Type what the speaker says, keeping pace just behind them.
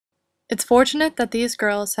It's fortunate that these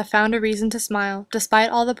girls have found a reason to smile despite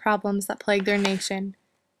all the problems that plague their nation.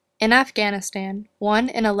 In Afghanistan, 1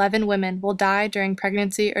 in 11 women will die during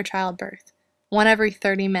pregnancy or childbirth, 1 every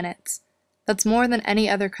 30 minutes. That's more than any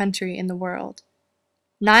other country in the world.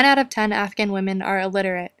 9 out of 10 Afghan women are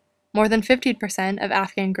illiterate. More than 50% of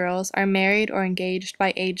Afghan girls are married or engaged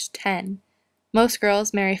by age 10. Most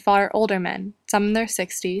girls marry far older men, some in their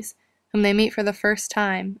 60s, whom they meet for the first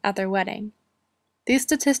time at their wedding. These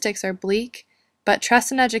statistics are bleak, but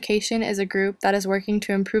Trust in Education is a group that is working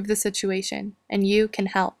to improve the situation, and you can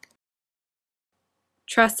help.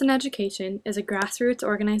 Trust in Education is a grassroots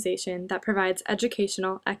organization that provides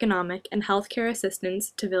educational, economic, and healthcare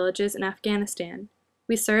assistance to villages in Afghanistan.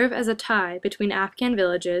 We serve as a tie between Afghan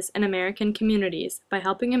villages and American communities by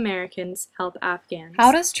helping Americans help Afghans.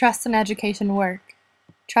 How does Trust in Education work?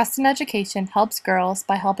 Trust in Education helps girls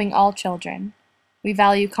by helping all children. We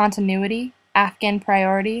value continuity, Afghan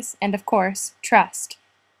priorities, and of course, trust.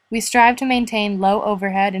 We strive to maintain low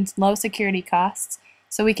overhead and low security costs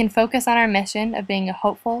so we can focus on our mission of being a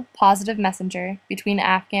hopeful, positive messenger between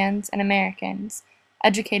Afghans and Americans,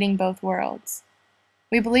 educating both worlds.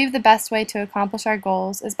 We believe the best way to accomplish our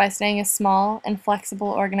goals is by staying a small and flexible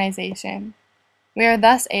organization. We are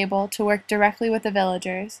thus able to work directly with the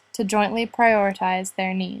villagers to jointly prioritize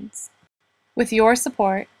their needs. With your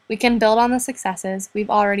support, we can build on the successes we've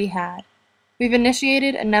already had. We've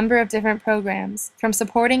initiated a number of different programs, from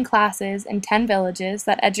supporting classes in 10 villages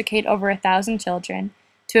that educate over 1,000 children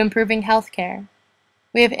to improving healthcare.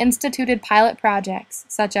 We have instituted pilot projects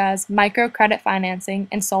such as microcredit financing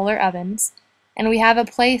and solar ovens, and we have a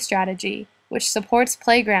play strategy which supports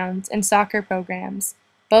playgrounds and soccer programs,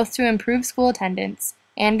 both to improve school attendance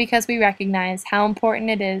and because we recognize how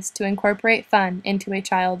important it is to incorporate fun into a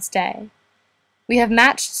child's day. We have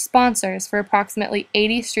matched sponsors for approximately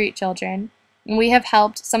 80 street children, and we have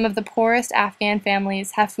helped some of the poorest Afghan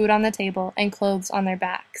families have food on the table and clothes on their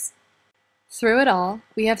backs. Through it all,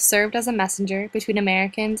 we have served as a messenger between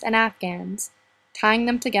Americans and Afghans, tying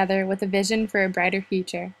them together with a vision for a brighter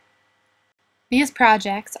future. These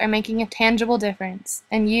projects are making a tangible difference,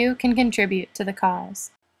 and you can contribute to the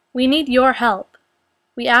cause. We need your help.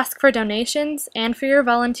 We ask for donations and for your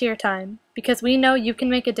volunteer time, because we know you can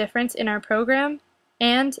make a difference in our program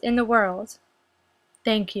and in the world.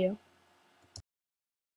 Thank you.